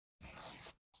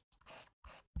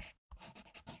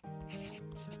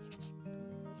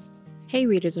Hey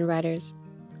readers and writers,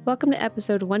 welcome to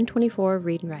episode 124 of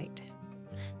Read and Write.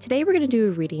 Today we're going to do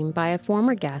a reading by a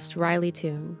former guest, Riley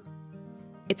Toon.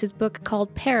 It's his book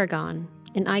called Paragon,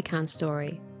 an icon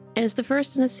story, and it's the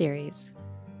first in a series.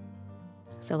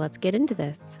 So let's get into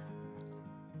this.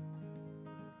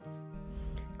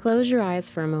 Close your eyes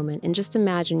for a moment and just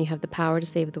imagine you have the power to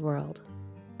save the world,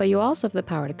 but you also have the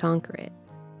power to conquer it,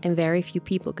 and very few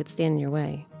people could stand in your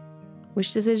way.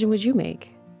 Which decision would you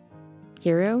make?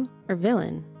 Hero or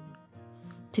villain?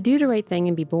 To do the right thing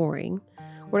and be boring,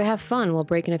 or to have fun while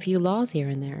breaking a few laws here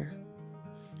and there?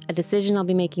 A decision I'll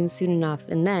be making soon enough,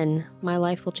 and then my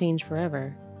life will change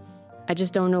forever. I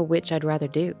just don't know which I'd rather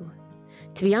do.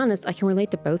 To be honest, I can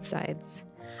relate to both sides.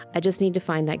 I just need to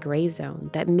find that gray zone,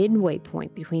 that midway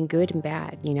point between good and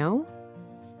bad, you know?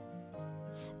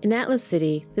 In Atlas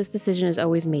City, this decision is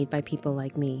always made by people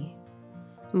like me.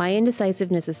 My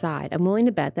indecisiveness aside, I'm willing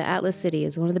to bet that Atlas City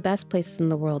is one of the best places in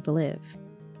the world to live.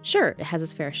 Sure, it has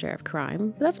its fair share of crime,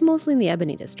 but that's mostly in the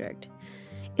Ebony District.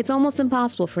 It's almost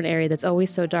impossible for an area that's always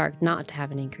so dark not to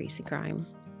have an increase in crime.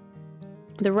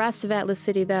 The rest of Atlas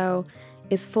City, though,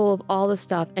 is full of all the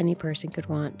stuff any person could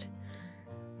want.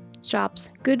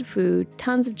 Shops, good food,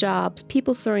 tons of jobs,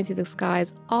 people soaring through the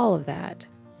skies, all of that.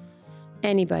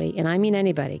 Anybody, and I mean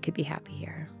anybody, could be happy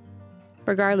here.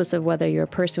 Regardless of whether you're a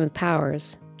person with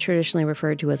powers, traditionally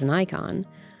referred to as an icon,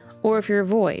 or if you're a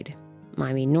void,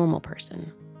 I mean normal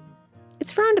person. It's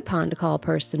frowned upon to call a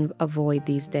person a void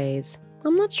these days.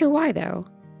 I'm not sure why, though.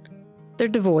 They're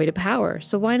devoid of power,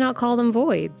 so why not call them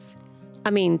voids? I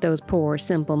mean, those poor,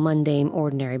 simple, mundane,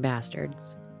 ordinary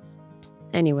bastards.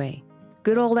 Anyway,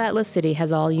 good old Atlas City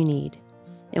has all you need.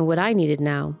 And what I needed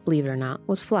now, believe it or not,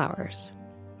 was flowers.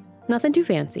 Nothing too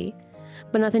fancy,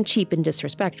 but nothing cheap and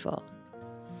disrespectful.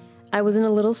 I was in a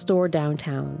little store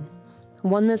downtown,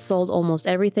 one that sold almost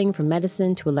everything from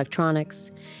medicine to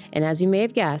electronics, and as you may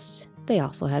have guessed, they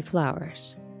also had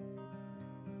flowers.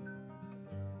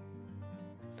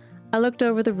 I looked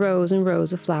over the rows and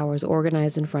rows of flowers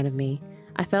organized in front of me.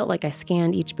 I felt like I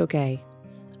scanned each bouquet.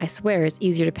 I swear it's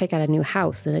easier to pick out a new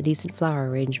house than a decent flower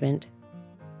arrangement.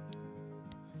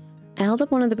 I held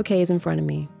up one of the bouquets in front of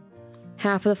me.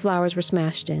 Half of the flowers were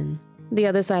smashed in. The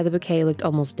other side of the bouquet looked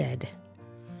almost dead.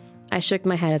 I shook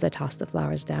my head as I tossed the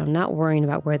flowers down, not worrying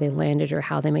about where they landed or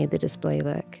how they made the display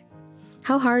look.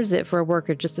 How hard is it for a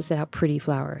worker just to set out pretty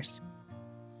flowers?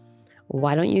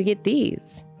 "Why don't you get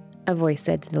these?" a voice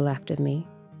said to the left of me.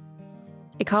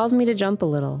 It caused me to jump a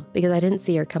little because I didn't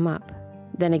see her come up.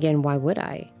 Then again, why would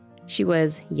I? She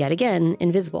was, yet again,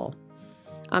 invisible.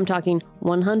 I'm talking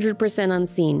 100%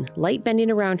 unseen, light bending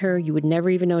around her, you would never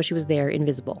even know she was there,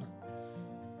 invisible.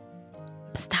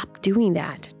 "Stop doing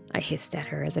that," I hissed at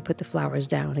her as I put the flowers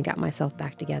down and got myself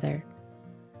back together.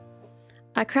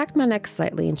 I cracked my neck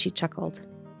slightly and she chuckled.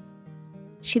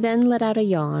 She then let out a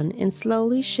yawn and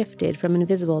slowly shifted from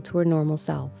invisible to her normal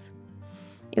self.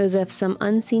 It was as if some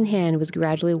unseen hand was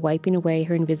gradually wiping away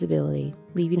her invisibility,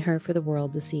 leaving her for the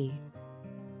world to see.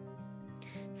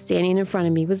 Standing in front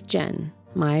of me was Jen,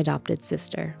 my adopted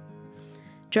sister.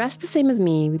 Dressed the same as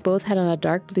me, we both had on a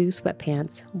dark blue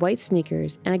sweatpants, white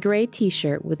sneakers, and a gray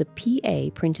t-shirt with a PA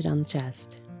printed on the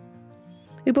chest.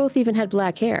 We both even had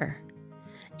black hair.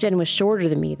 Jen was shorter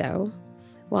than me, though.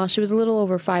 While she was a little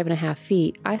over 5.5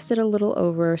 feet, I stood a little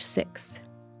over 6.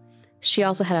 She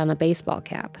also had on a baseball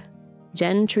cap.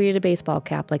 Jen treated a baseball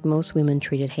cap like most women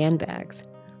treated handbags.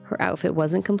 Her outfit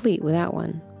wasn't complete without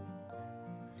one.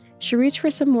 She reached for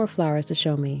some more flowers to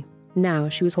show me. Now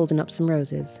she was holding up some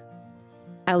roses.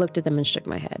 I looked at them and shook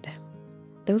my head.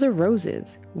 Those are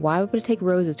roses. Why would it take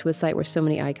roses to a site where so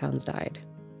many icons died?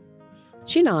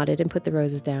 She nodded and put the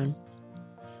roses down.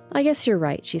 "I guess you're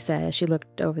right," she said as she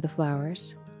looked over the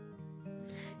flowers.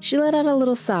 She let out a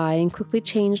little sigh and quickly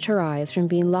changed her eyes from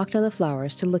being locked on the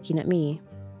flowers to looking at me.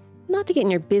 "Not to get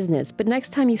in your business, but next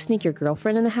time you sneak your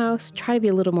girlfriend in the house, try to be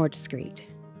a little more discreet,"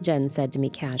 Jen said to me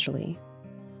casually.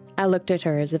 I looked at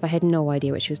her as if I had no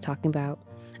idea what she was talking about.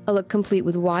 A look complete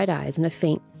with wide eyes and a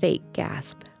faint, fake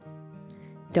gasp.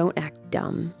 "Don't act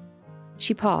dumb."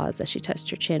 She paused as she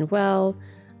touched her chin. "Well,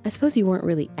 I suppose you weren't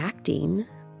really acting."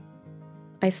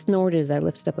 I snorted as I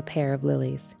lifted up a pair of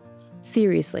lilies.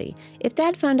 "Seriously, if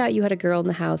Dad found out you had a girl in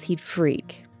the house, he'd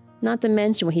freak. Not to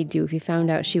mention what he'd do if he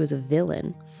found out she was a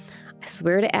villain. I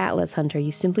swear to Atlas, Hunter,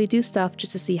 you simply do stuff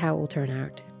just to see how it will turn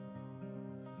out."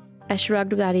 I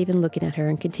shrugged without even looking at her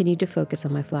and continued to focus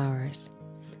on my flowers.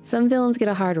 Some villains get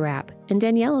a hard rap, and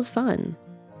Danielle is fun.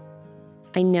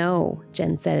 "I know,"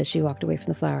 Jen said as she walked away from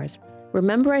the flowers.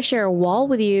 "Remember, I share a wall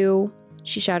with you,"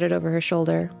 she shouted over her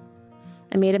shoulder.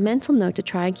 I made a mental note to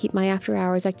try and keep my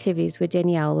after-hours activities with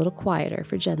Danielle a little quieter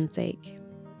for Jen's sake.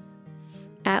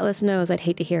 Atlas knows I'd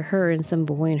hate to hear her and some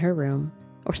boy in her room,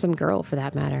 or some girl for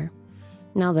that matter.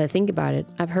 Now that I think about it,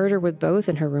 I've heard her with both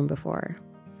in her room before.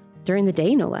 During the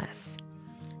day, no less.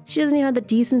 She doesn't even have the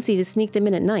decency to sneak them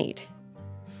in at night.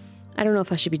 I don't know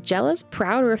if I should be jealous,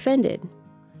 proud, or offended.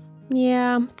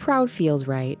 Yeah, proud feels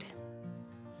right.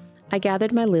 I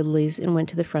gathered my lilies and went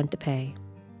to the front to pay.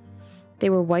 They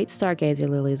were white stargazer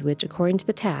lilies which, according to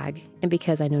the tag, and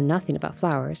because I know nothing about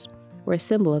flowers, were a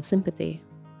symbol of sympathy.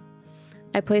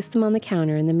 I placed them on the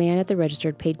counter, and the man at the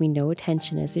register paid me no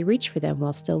attention as he reached for them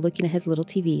while still looking at his little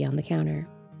TV on the counter.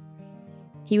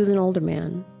 He was an older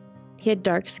man. He had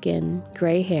dark skin,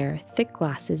 gray hair, thick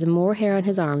glasses, and more hair on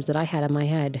his arms than I had on my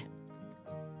head.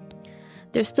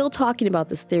 They're still talking about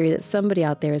this theory that somebody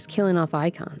out there is killing off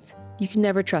icons. You can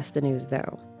never trust the news,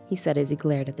 though, he said as he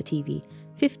glared at the TV.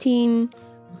 15...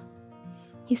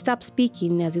 He stopped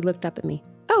speaking as he looked up at me.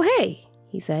 Oh, hey,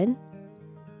 he said.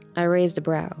 I raised a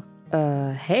brow.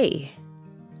 Hey.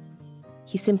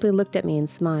 He simply looked at me and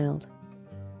smiled.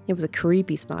 It was a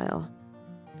creepy smile.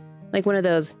 Like one of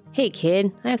those, hey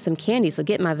kid, I have some candy, so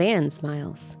get in my van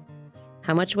smiles.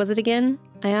 How much was it again?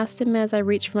 I asked him as I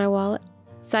reached for my wallet.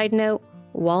 Side note,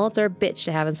 wallets are a bitch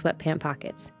to have in sweatpant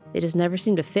pockets. They just never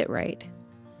seem to fit right.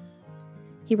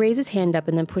 He raised his hand up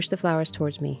and then pushed the flowers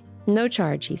towards me. No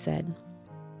charge, he said.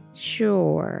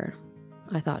 Sure,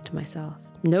 I thought to myself.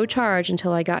 No charge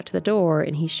until I got to the door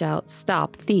and he shouts,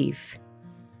 "Stop, thief."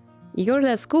 You go to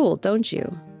that school, don't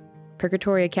you?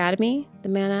 Purgatory Academy? The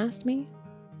man asked me.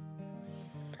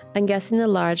 I'm guessing the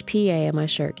large PA on my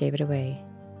shirt gave it away.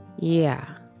 Yeah,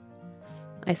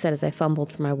 I said as I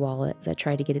fumbled for my wallet as I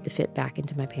tried to get it to fit back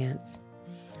into my pants.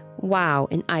 Wow,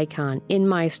 an icon in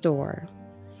my store.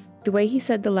 The way he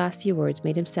said the last few words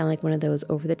made him sound like one of those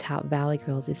over-the-top valley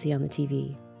girls you see on the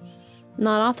TV.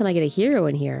 Not often I get a hero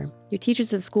in here. Your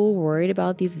teachers at school worried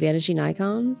about these vanishing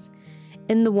icons?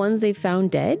 And the ones they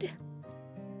found dead?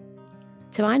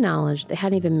 To my knowledge, they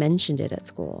hadn't even mentioned it at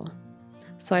school.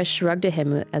 So I shrugged at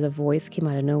him as a voice came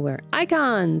out of nowhere.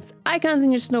 Icons! Icons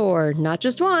in your store! Not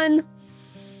just one!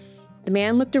 The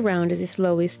man looked around as he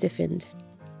slowly stiffened.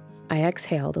 I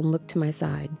exhaled and looked to my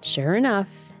side. Sure enough,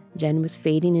 Jen was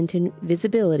fading into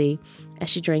visibility as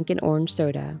she drank an orange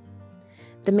soda.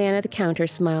 The man at the counter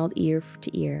smiled ear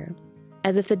to ear,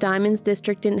 as if the Diamonds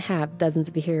District didn't have dozens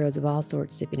of heroes of all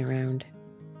sorts zipping around.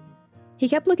 He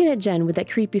kept looking at Jen with that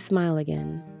creepy smile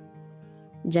again.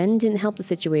 Jen didn't help the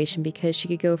situation because she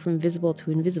could go from visible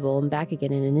to invisible and back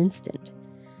again in an instant.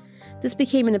 This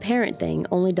became an apparent thing,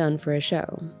 only done for a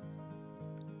show.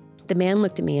 The man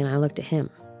looked at me and I looked at him.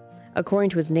 According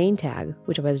to his name tag,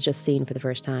 which I was just seeing for the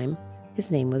first time, his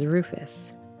name was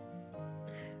Rufus.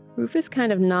 Rufus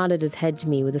kind of nodded his head to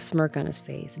me with a smirk on his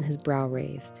face and his brow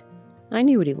raised. I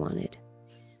knew what he wanted.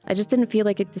 I just didn't feel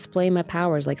like displaying my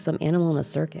powers like some animal in a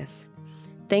circus.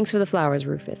 Thanks for the flowers,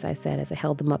 Rufus, I said as I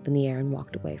held them up in the air and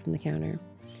walked away from the counter.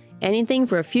 Anything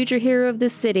for a future hero of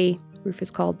this city,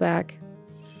 Rufus called back.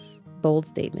 Bold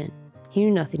statement. He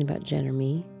knew nothing about Jen or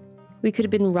me. We could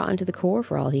have been rotten to the core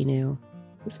for all he knew.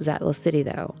 This was Atlas City,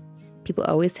 though. People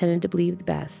always tended to believe the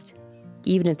best,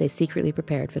 even if they secretly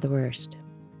prepared for the worst.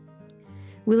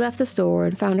 We left the store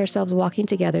and found ourselves walking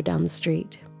together down the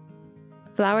street.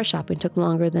 Flower shopping took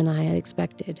longer than I had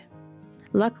expected.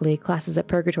 Luckily, classes at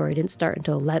Purgatory didn't start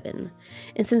until 11,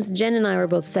 and since Jen and I were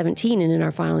both 17 and in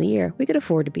our final year, we could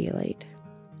afford to be late.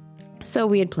 So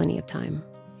we had plenty of time.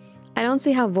 I don't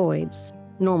see how voids,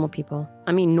 normal people,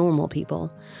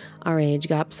 our age,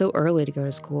 got up so early to go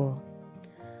to school.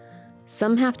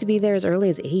 Some have to be there as early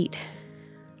as 8.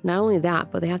 Not only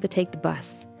that, but they have to take the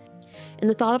bus. And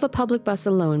the thought of a public bus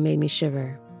alone made me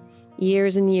shiver.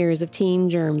 Years and years of teen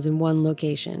germs in one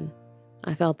location.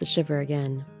 I felt the shiver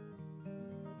again.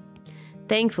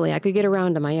 Thankfully, I could get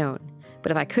around on my own,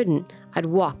 but if I couldn't, I'd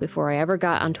walk before I ever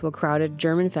got onto a crowded,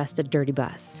 germ-infested, dirty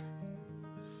bus.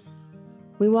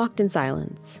 We walked in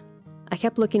silence. I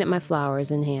kept looking at my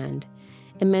flowers in hand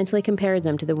and mentally compared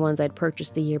them to the ones I'd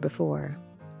purchased the year before.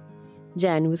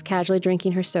 Jen was casually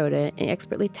drinking her soda and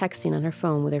expertly texting on her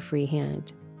phone with her free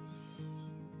hand.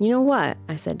 You know what?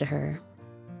 I said to her.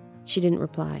 She didn't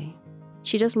reply.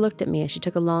 She just looked at me as she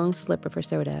took a long slip of her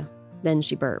soda. Then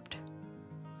she burped.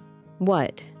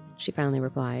 What? She finally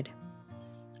replied.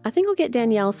 I think I'll get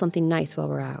Danielle something nice while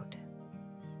we're out.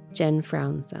 Jen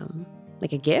frowned some.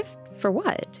 Like a gift? For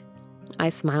what? I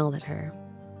smiled at her.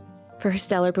 For her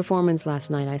stellar performance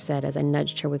last night, I said as I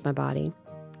nudged her with my body.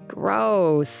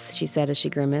 Gross, she said as she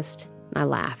grimaced. I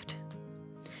laughed.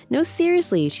 No,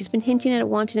 seriously, she's been hinting at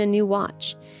wanting a new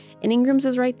watch. And Ingram's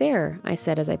is right there, I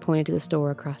said as I pointed to the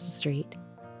store across the street.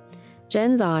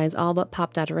 Jen's eyes all but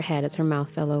popped out of her head as her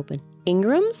mouth fell open.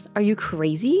 Ingram's? Are you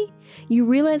crazy? You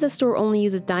realize the store only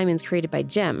uses diamonds created by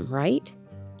Gem, right?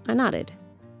 I nodded.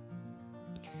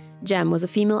 Gem was a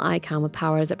female icon with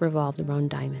powers that revolved around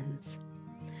diamonds.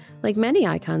 Like many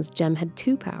icons, Gem had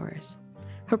two powers.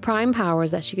 Her prime power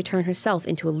is that she could turn herself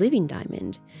into a living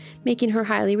diamond, making her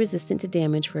highly resistant to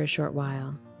damage for a short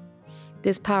while.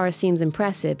 This power seems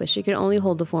impressive, but she could only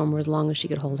hold the form for as long as she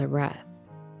could hold her breath.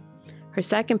 Her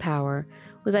second power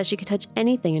was that she could touch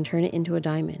anything and turn it into a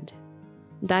diamond.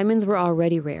 Diamonds were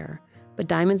already rare, but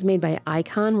diamonds made by an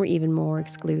icon were even more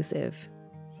exclusive.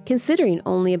 Considering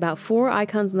only about 4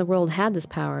 icons in the world had this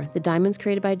power, the diamonds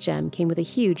created by Gem came with a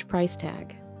huge price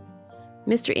tag.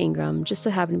 Mr. Ingram just so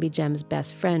happened to be Gem's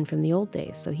best friend from the old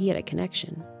days, so he had a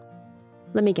connection.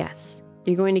 Let me guess,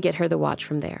 you're going to get her the watch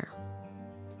from there.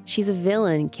 She's a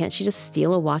villain, can't she just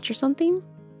steal a watch or something?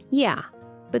 Yeah,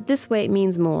 but this way it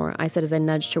means more, I said as I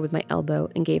nudged her with my elbow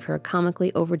and gave her a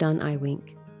comically overdone eye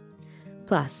wink.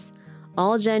 Plus,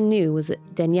 all Jen knew was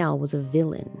that Danielle was a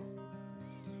villain.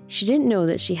 She didn't know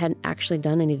that she hadn't actually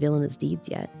done any villainous deeds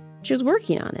yet. She was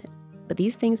working on it, but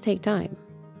these things take time.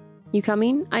 You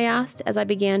coming? I asked as I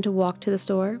began to walk to the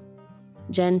store.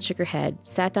 Jen shook her head,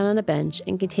 sat down on a bench,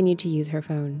 and continued to use her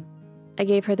phone. I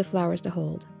gave her the flowers to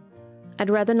hold. I'd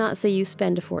rather not say you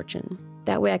spend a fortune.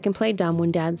 That way I can play dumb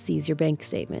when Dad sees your bank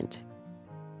statement.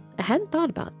 I hadn't thought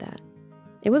about that.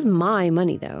 It was my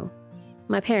money, though.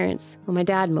 My parents, well, my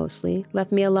dad mostly,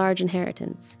 left me a large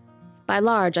inheritance. By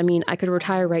large, I mean I could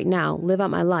retire right now, live out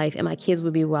my life, and my kids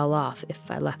would be well off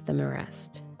if I left them the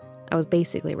rest. I was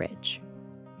basically rich.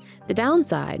 The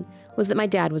downside was that my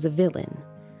dad was a villain,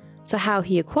 so how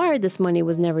he acquired this money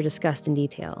was never discussed in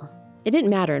detail. It didn't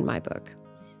matter in my book.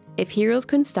 If heroes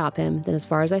couldn't stop him, then as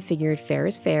far as I figured, fair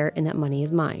is fair and that money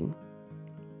is mine.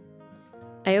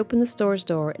 I opened the store's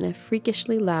door and a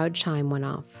freakishly loud chime went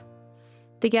off.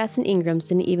 The guests in Ingram's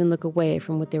didn't even look away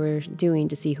from what they were doing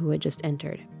to see who had just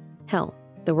entered. Hell,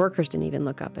 the workers didn't even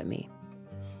look up at me.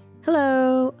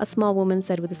 Hello, a small woman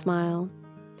said with a smile.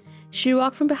 She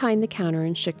walked from behind the counter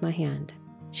and shook my hand.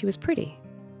 She was pretty.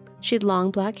 She had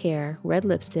long black hair, red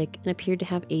lipstick, and appeared to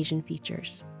have Asian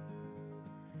features.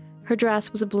 Her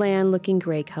dress was a bland-looking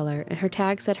gray color, and her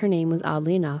tag said her name was,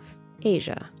 oddly enough,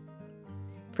 Asia.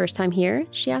 First time here?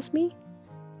 She asked me.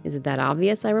 Is it that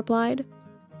obvious? I replied.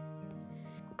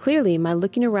 Clearly, my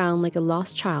looking around like a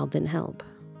lost child didn't help.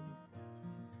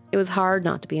 It was hard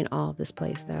not to be in awe of this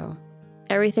place, though.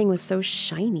 Everything was so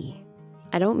shiny.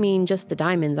 I don't mean just the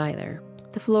diamonds either.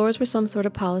 The floors were some sort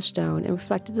of polished stone and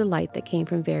reflected the light that came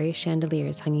from various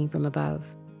chandeliers hanging from above.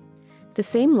 The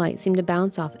same light seemed to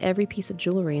bounce off every piece of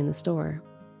jewelry in the store.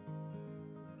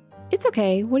 It's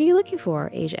okay, what are you looking for?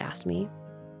 Asia asked me.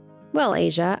 Well,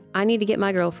 Asia, I need to get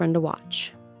my girlfriend a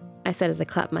watch, I said as I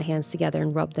clapped my hands together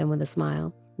and rubbed them with a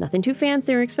smile. Nothing too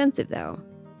fancy or expensive, though.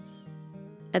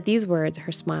 At these words,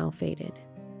 her smile faded.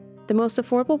 The most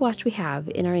affordable watch we have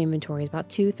in our inventory is about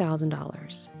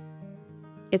 $2,000.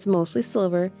 It's mostly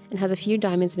silver and has a few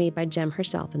diamonds made by Gem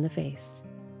herself in the face.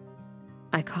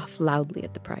 I coughed loudly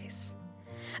at the price.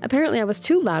 Apparently I was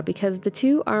too loud because the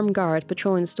 2 armed guards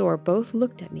patrolling the store both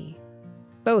looked at me.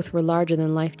 Both were larger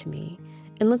than life to me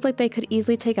and looked like they could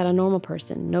easily take out a normal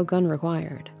person, no gun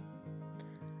required.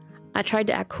 I tried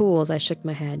to act cool as I shook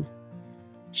my head.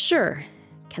 Sure.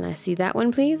 Can I see that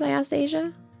one, please? I asked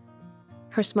Asia.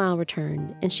 Her smile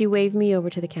returned, and she waved me over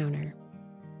to the counter.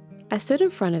 I stood in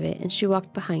front of it, and she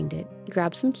walked behind it,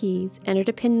 grabbed some keys, entered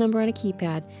a PIN number on a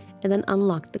keypad, and then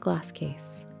unlocked the glass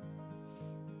case.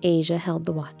 Asia held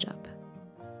the watch up.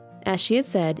 As she had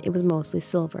said, it was mostly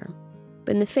silver,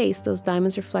 but in the face, those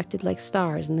diamonds reflected like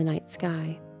stars in the night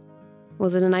sky.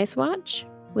 Was it a nice watch?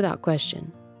 Without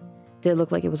question. Did it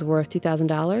look like it was worth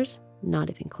 $2,000? Not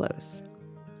even close.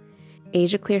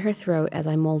 Asia cleared her throat as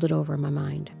I mulled it over in my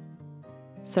mind.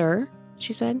 Sir?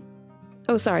 She said.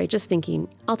 Oh, sorry, just thinking.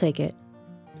 I'll take it.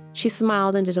 She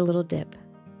smiled and did a little dip.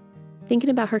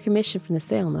 Thinking about her commission from the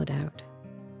sale, no doubt.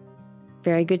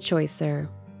 Very good choice, sir.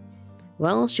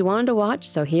 Well, she wanted a watch,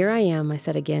 so here I am, I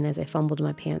said again as I fumbled in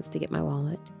my pants to get my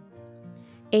wallet.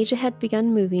 Asia had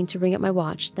begun moving to bring up my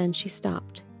watch, then she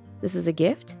stopped. This is a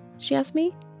gift? She asked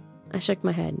me. I shook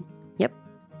my head. Yep.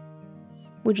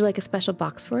 Would you like a special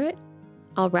box for it?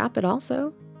 I'll wrap it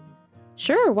also.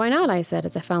 Sure, why not, I said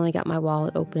as I finally got my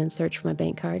wallet open and searched for my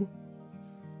bank card.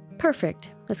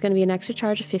 Perfect. That's going to be an extra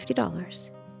charge of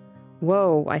 $50.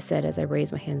 Whoa, I said as I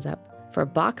raised my hands up. For a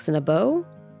box and a bow?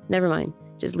 Never mind.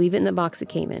 Just leave it in the box it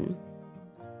came in.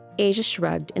 Asia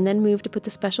shrugged and then moved to put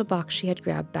the special box she had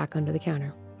grabbed back under the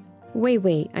counter.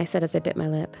 Wait, I said as I bit my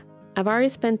lip. I've already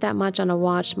spent that much on a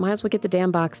watch, might as well get the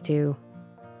damn box too.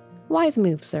 Wise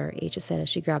move, sir, Asia said as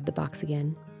she grabbed the box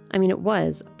again. I mean, it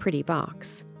was a pretty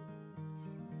box.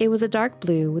 It was a dark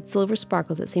blue with silver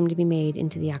sparkles that seemed to be made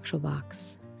into the actual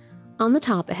box. On the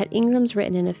top, it had Ingram's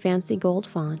written in a fancy gold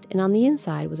font, and on the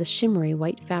inside was a shimmery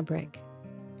white fabric.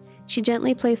 She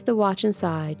gently placed the watch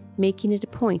inside, making it a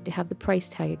point to have the price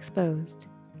tag exposed.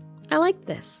 I liked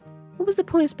this. What was the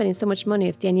point of spending so much money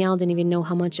if Danielle didn't even know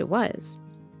how much it was?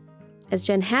 As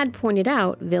Jen had pointed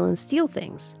out, villains steal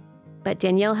things. But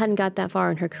Danielle hadn't got that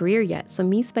far in her career yet, so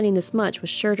me spending this much was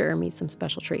sure to earn me some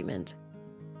special treatment.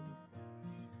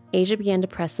 Asia began to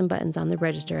press some buttons on the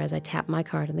register as I tapped my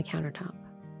card on the countertop.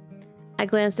 I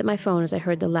glanced at my phone as I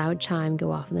heard the loud chime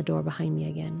go off on the door behind me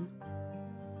again.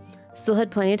 Still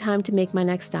had plenty of time to make my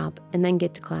next stop and then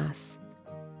get to class.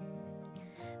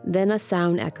 Then a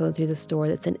sound echoed through the store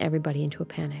that sent everybody into a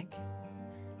panic.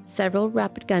 Several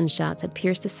rapid gunshots had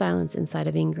pierced the silence inside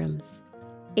of Ingram's.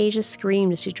 Asia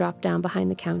screamed as she dropped down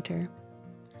behind the counter.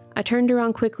 I turned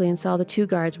around quickly and saw the 2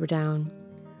 guards were down.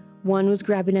 One was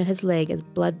grabbing at his leg as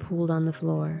blood pooled on the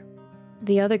floor.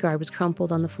 The other guard was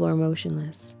crumpled on the floor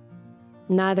motionless.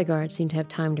 Neither guard seemed to have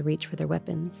time to reach for their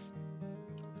weapons.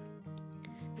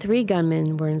 3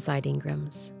 gunmen were inside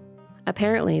Ingram's.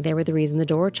 Apparently, they were the reason the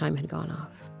door chime had gone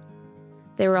off.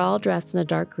 They were all dressed in a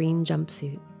dark green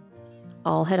jumpsuit.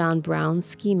 All had on brown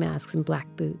ski masks and black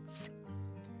boots.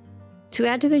 To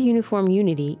add to their uniform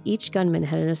unity, each gunman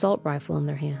had an assault rifle in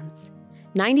their hands.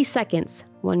 90 seconds,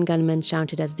 one gunman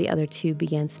shouted as the other 2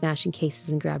 began smashing cases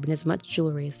and grabbing as much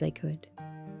jewelry as they could.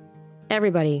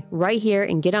 Everybody, right here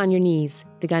and get on your knees,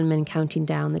 the gunman counting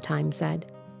down the time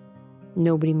said.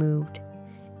 Nobody moved,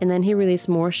 and then he released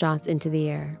more shots into the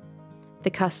air. The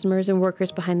customers and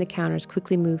workers behind the counters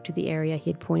quickly moved to the area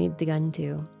he had pointed the gun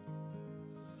to.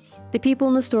 The people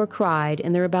in the store cried,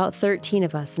 and there were about 13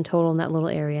 of us in total in that little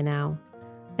area now.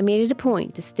 I made it a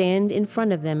point to stand in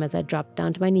front of them as I dropped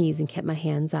down to my knees and kept my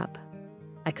hands up.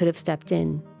 I could have stepped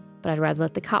in, but I'd rather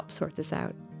let the cops sort this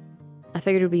out. I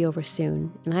figured it would be over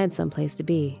soon, and I had someplace to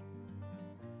be.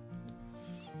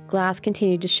 Glass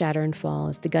continued to shatter and fall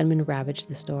as the gunman ravaged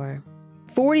the store.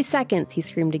 40 seconds, he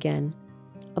screamed again.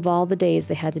 Of all the days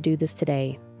they had to do this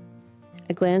today.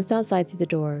 I glanced outside through the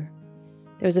door.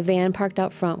 There was a van parked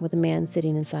out front with a man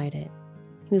sitting inside it.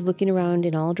 He was looking around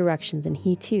in all directions, and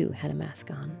he too had a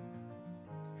mask on.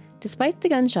 Despite the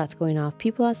gunshots going off,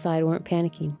 people outside weren't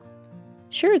panicking.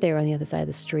 Sure, they were on the other side of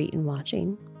the street and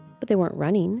watching, but they weren't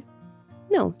running.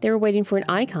 No, they were waiting for an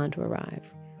icon to arrive,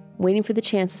 waiting for the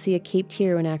chance to see a caped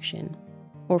hero in action,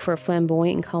 or for a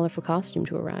flamboyant and colorful costume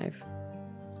to arrive.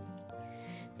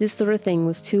 This sort of thing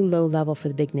was too low level for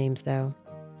the big names, though.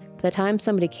 By the time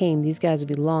somebody came, these guys would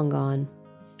be long gone.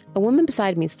 A woman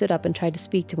beside me stood up and tried to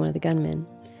speak to one of the gunmen.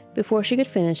 Before she could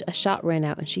finish, a shot ran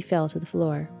out and she fell to the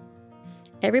floor.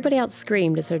 Everybody else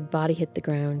screamed as her body hit the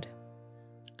ground.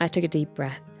 I took a deep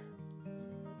breath.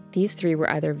 These 3 were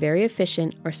either very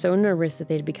efficient or so nervous that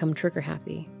they'd become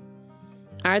trigger-happy.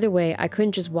 Either way, I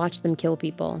couldn't just watch them kill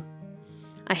people.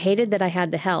 I hated that I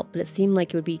had to help, but it seemed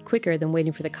like it would be quicker than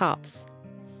waiting for the cops.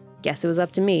 Guess it was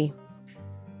up to me.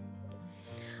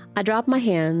 I dropped my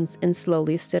hands and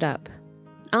slowly stood up.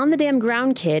 On the damn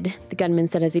ground, kid, the gunman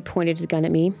said as he pointed his gun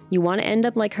at me. You want to end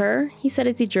up like her? He said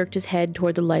as he jerked his head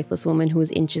toward the lifeless woman who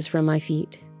was inches from my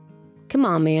feet. Come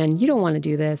on, man, you don't want to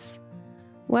do this.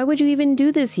 Why would you even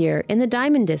do this here, in the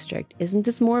Diamond District? Isn't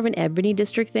this more of an Ebony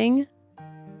District thing?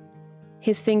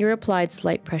 His finger applied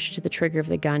slight pressure to the trigger of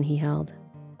the gun he held.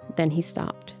 Then he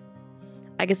stopped.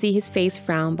 I could see his face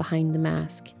frown behind the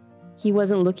mask. He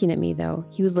wasn't looking at me, though.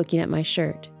 He was looking at my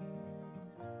shirt.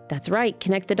 That's right,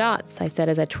 connect the dots, I said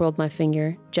as I twirled my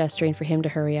finger, gesturing for him to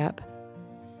hurry up.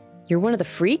 You're one of the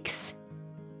freaks?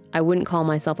 I wouldn't call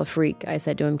myself a freak, I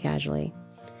said to him casually.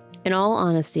 In all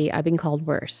honesty, I've been called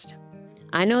worse.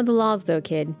 I know the laws, though,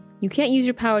 kid. You can't use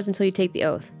your powers until you take the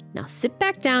oath. Now sit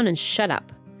back down and shut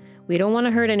up. We don't want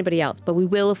to hurt anybody else, but we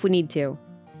will if we need to.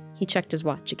 He checked his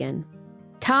watch again.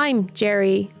 Time,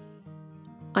 Jerry!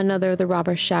 Another of the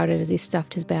robbers shouted as he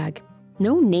stuffed his bag.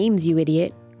 No names, you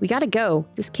idiot. We gotta go.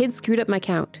 This kid screwed up my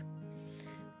count.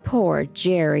 Poor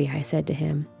Jerry, I said to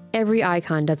him. Every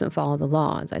icon doesn't follow the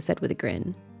laws, I said with a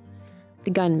grin.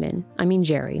 The gunman,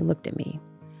 Jerry, looked at me.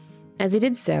 As he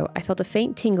did so, I felt a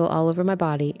faint tingle all over my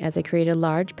body as I created a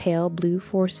large, pale blue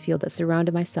force field that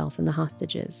surrounded myself and the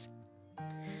hostages.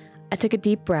 I took a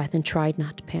deep breath and tried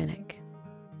not to panic.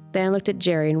 Then I looked at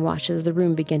Jerry and watched as the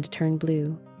room began to turn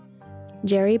blue.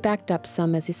 Jerry backed up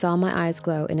some as he saw my eyes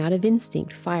glow and out of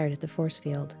instinct fired at the force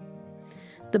field.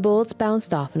 The bullets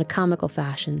bounced off in a comical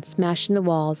fashion, smashing the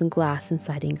walls and glass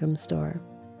inside Ingram's store.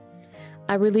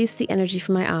 I released the energy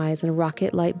from my eyes in a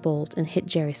rocket-like bolt and hit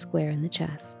Jerry square in the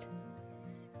chest.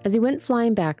 As he went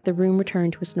flying back, the room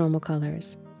returned to its normal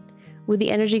colors. With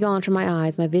the energy gone from my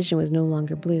eyes, my vision was no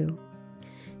longer blue.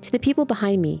 To the people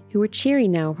behind me, who were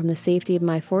cheering now from the safety of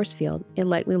my force field, it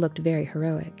likely looked very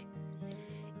heroic.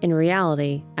 In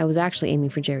reality, I was actually aiming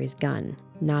for Jerry's gun,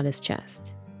 not his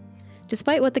chest.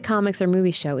 Despite what the comics or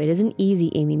movies show, it isn't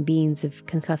easy aiming beams of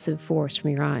concussive force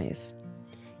from your eyes.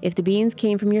 If the beams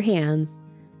came from your hands,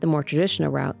 the more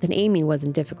traditional route, then aiming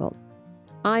wasn't difficult.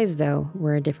 Eyes, though,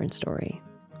 were a different story.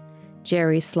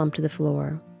 Jerry slumped to the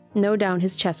floor. No doubt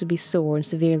his chest would be sore and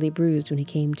severely bruised when he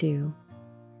came to.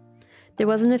 There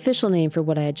was an official name for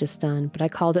what I had just done, but I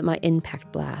called it my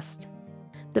impact blast.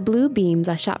 The blue beams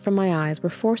I shot from my eyes were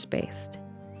force-based.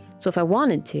 So if I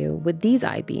wanted to, with these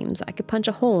eye beams, I could punch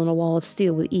a hole in a wall of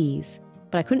steel with ease,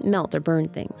 but I couldn't melt or burn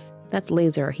things. That's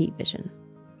laser or heat vision.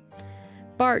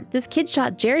 Bart, this kid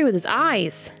shot Jerry with his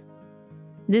eyes!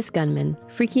 This gunman,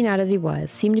 freaking out as he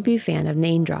was, seemed to be a fan of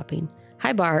name-dropping.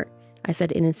 Hi, Bart, I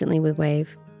said innocently with a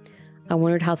wave. I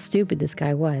wondered how stupid this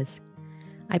guy was.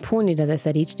 I pointed as I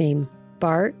said each name.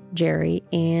 Bart, Jerry,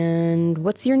 and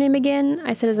what's your name again?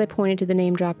 I said as I pointed to the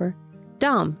name dropper.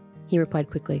 Dom, he replied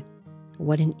quickly.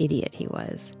 What an idiot he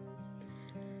was.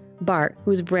 Bart,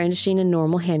 who was brandishing a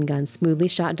normal handgun, smoothly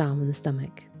shot Dom in the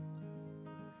stomach.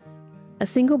 A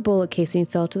single bullet casing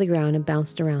fell to the ground and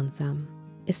bounced around some.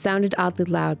 It sounded oddly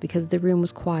loud because the room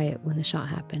was quiet when the shot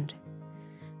happened.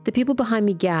 The people behind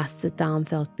me gasped as Dom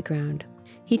fell to the ground.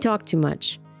 He talked too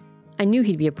much. I knew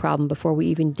he'd be a problem before we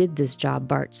even did this job,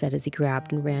 Bart said as he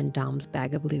grabbed and ran Dom's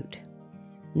bag of loot.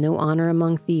 No honor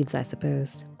among thieves, I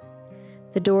suppose.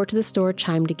 The door to the store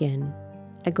chimed again.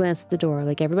 I glanced at the door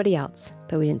like everybody else,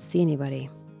 but we didn't see anybody.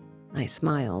 I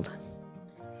smiled.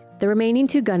 The remaining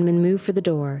two gunmen moved for the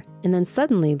door, and then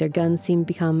suddenly their guns seemed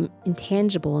to become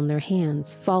intangible in their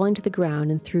hands, falling to the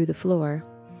ground and through the floor.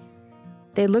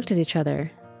 They looked at each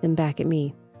other, then back at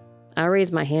me. I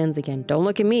raised my hands again. Don't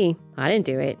look at me. I didn't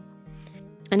do it.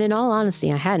 And in all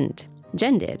honesty, I hadn't.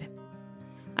 Jen did.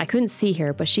 I couldn't see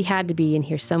her, but she had to be in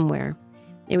here somewhere.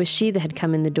 It was she that had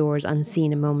come in the doors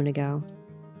unseen a moment ago.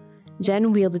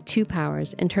 Jen wielded two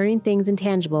powers, and turning things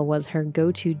intangible was her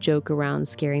go-to joke around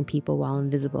scaring people while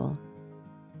invisible.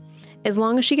 As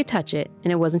long as she could touch it,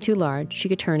 and it wasn't too large, she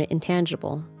could turn it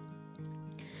intangible.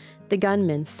 The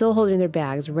gunmen, still holding their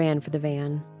bags, ran for the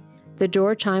van. The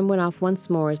door chime went off once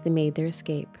more as they made their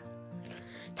escape.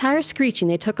 Tires screeching,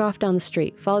 they took off down the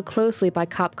street, followed closely by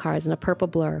cop cars in a purple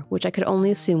blur, which I could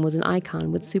only assume was an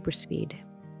icon with super speed.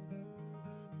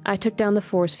 I took down the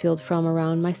force field from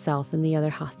around myself and the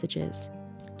other hostages.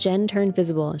 Jen turned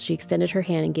visible as she extended her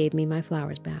hand and gave me my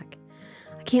flowers back.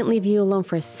 I can't leave you alone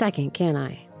for a second, can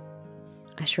I?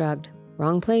 I shrugged.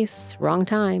 Wrong place, wrong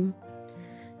time.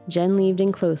 Jen leaned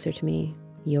in closer to me.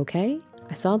 You okay?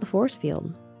 I saw the force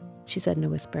field, she said in a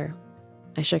whisper.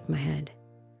 I shook my head.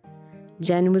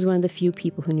 Jen was one of the few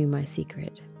people who knew my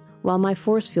secret. While my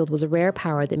force field was a rare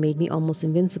power that made me almost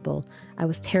invincible, I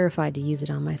was terrified to use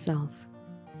it on myself.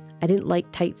 I didn't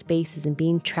like tight spaces, and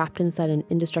being trapped inside an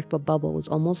indestructible bubble was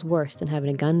almost worse than having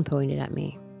a gun pointed at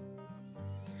me.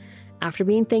 After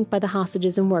being thanked by the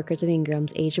hostages and workers of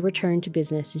Ingram's, Asia returned to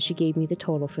business and she gave me the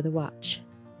total for the watch.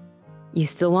 You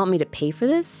still want me to pay for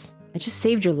this? I just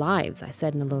saved your lives, I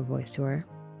said in a low voice to her.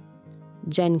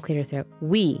 Jen cleared her throat.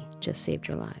 We just saved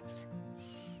your lives.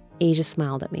 Asia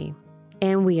smiled at me.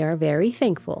 And we are very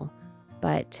thankful,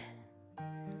 but...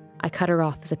 I cut her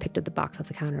off as I picked up the box off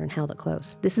the counter and held it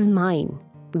close. This is mine.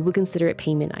 We would consider it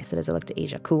payment, I said as I looked at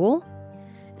Asia. Cool?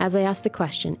 As I asked the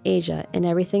question, Asia and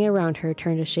everything around her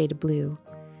turned a shade of blue.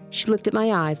 She looked at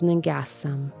my eyes and then gasped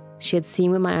some. She had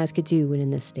seen what my eyes could do when in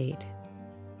this state.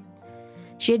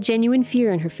 She had genuine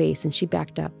fear in her face and she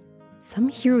backed up. Some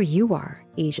hero you are,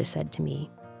 Asia said to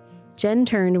me. Jen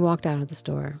turned and walked out of the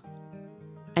store.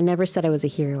 I never said I was a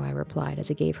hero, I replied as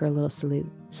I gave her a little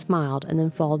salute, smiled, and then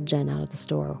followed Jen out of the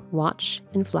store, watch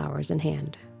and flowers in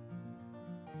hand.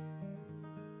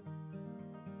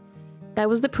 That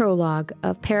was the prologue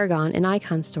of Paragon, an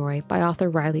Icon story by author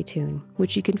Riley Toon,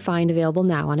 which you can find available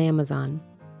now on Amazon.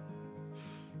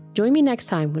 Join me next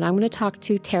time when I'm going to talk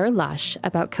to Tara Lush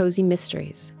about cozy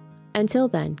mysteries. Until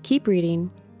then, keep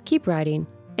reading, keep writing,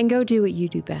 and go do what you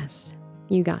do best.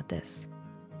 You got this.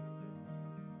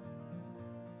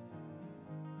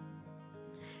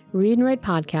 Read and Write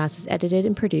Podcast is edited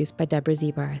and produced by Deborah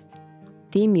Zebarth.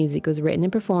 Theme music was written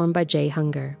and performed by Jay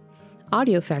Hunger.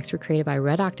 Audio effects were created by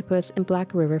Red Octopus and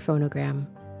Black River Phonogram.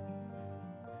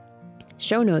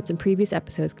 Show notes and previous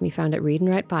episodes can be found at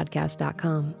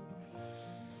readandwritepodcast.com.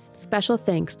 Special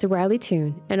thanks to Riley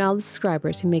Toon and all the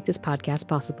subscribers who make this podcast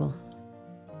possible.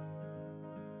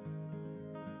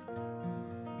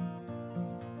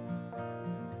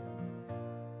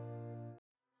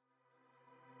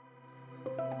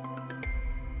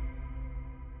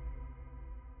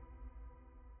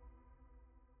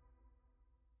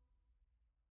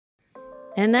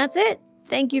 And that's it.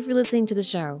 Thank you for listening to the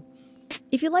show.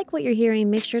 If you like what you're hearing,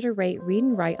 make sure to rate Read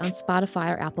and Write on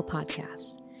Spotify or Apple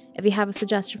Podcasts. If you have a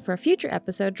suggestion for a future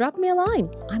episode, drop me a line.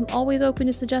 I'm always open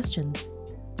to suggestions.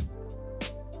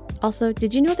 Also,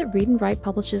 did you know that Read and Write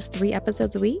publishes 3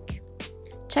 episodes a week?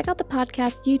 Check out the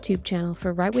podcast's YouTube channel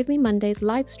for Write With Me Mondays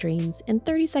live streams and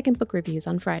 30-second book reviews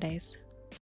on Fridays.